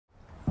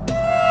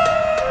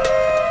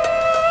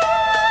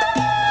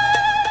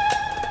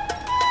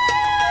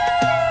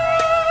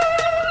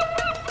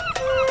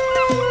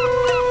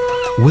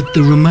With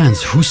the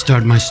romance who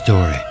start my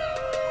story,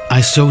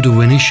 I saw the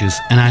Venetians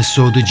and I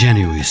saw the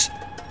Genoese.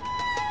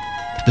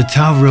 The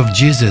Tower of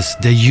Jesus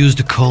they used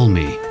to call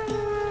me.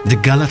 The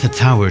Galata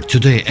Tower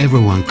today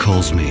everyone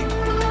calls me.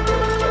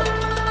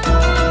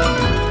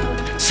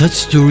 Such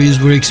stories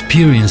were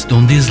experienced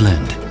on this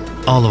land.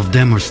 All of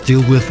them are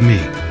still with me.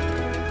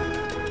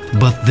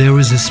 But there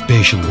is a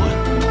special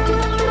one.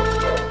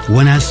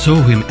 When I saw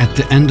him at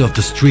the end of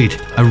the street,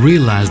 I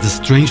realized the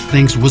strange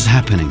things was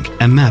happening.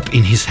 A map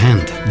in his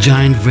hand,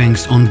 giant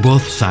wings on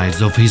both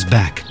sides of his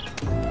back.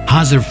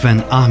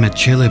 HEZARFEN Ahmet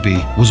Çelebi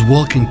was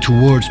walking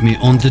towards me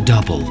on the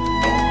double.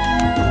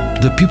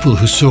 The people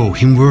who saw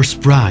him were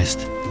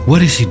surprised.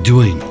 What is he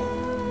doing?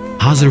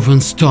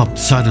 HEZARFEN stopped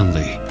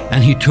suddenly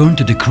and he turned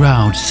to the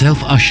crowd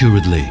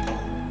self-assuredly.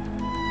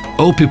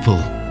 Oh people,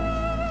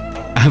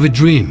 I have a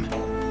dream.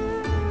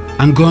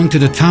 I'm going to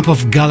the top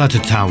of Galata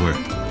Tower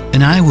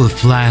and I will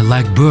fly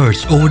like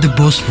birds over the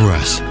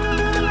Bosphorus.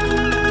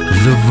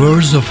 The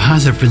words of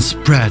HEZARFEN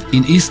spread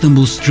in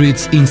Istanbul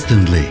streets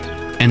instantly,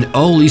 and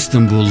all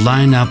Istanbul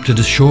lined up to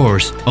the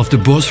shores of the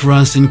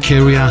Bosphorus in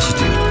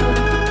curiosity.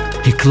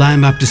 He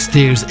climbed up the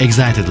stairs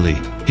excitedly.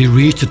 He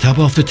reached the top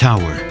of the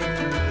tower.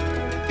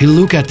 He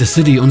looked at the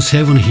city on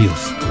 7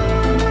 hills.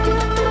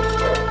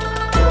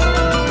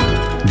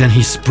 Then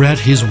he spread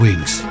his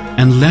wings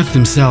and left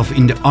himself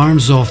in the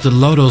arms of the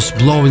lotus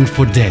blowing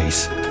for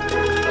days.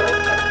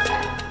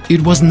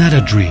 It was not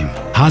a dream.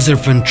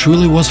 HEZARFEN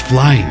truly was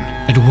flying.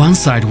 At one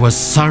side was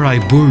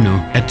Sarayburnu,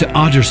 at the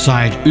other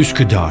side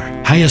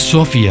Üsküdar, Hagia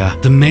Sophia,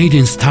 the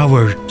Maiden's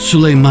Tower,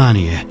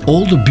 Süleymaniye,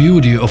 all the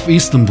beauty of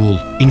Istanbul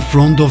in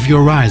front of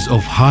your eyes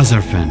of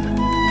HEZARFEN.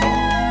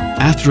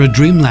 After a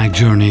dreamlike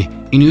journey,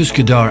 in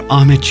Üsküdar,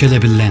 Ahmet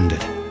Çelebi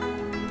landed.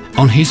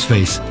 On his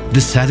face,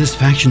 the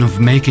satisfaction of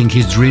making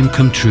his dream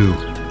come true.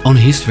 On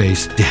his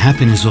face, the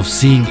happiness of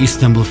seeing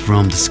Istanbul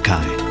from the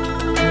sky.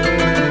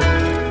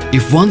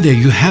 If one day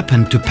you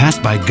happen to pass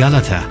by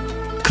Galata,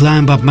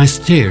 climb up my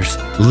stairs,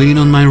 lean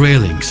on my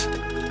railings.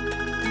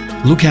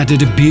 Look at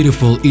the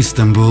beautiful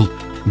Istanbul,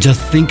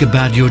 just think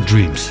about your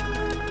dreams.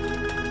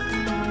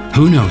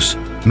 Who knows,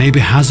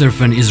 maybe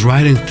HEZARFEN is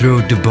riding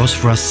through the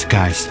Bosphorus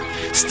skies,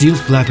 still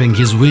flapping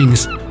his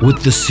wings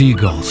with the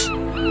seagulls.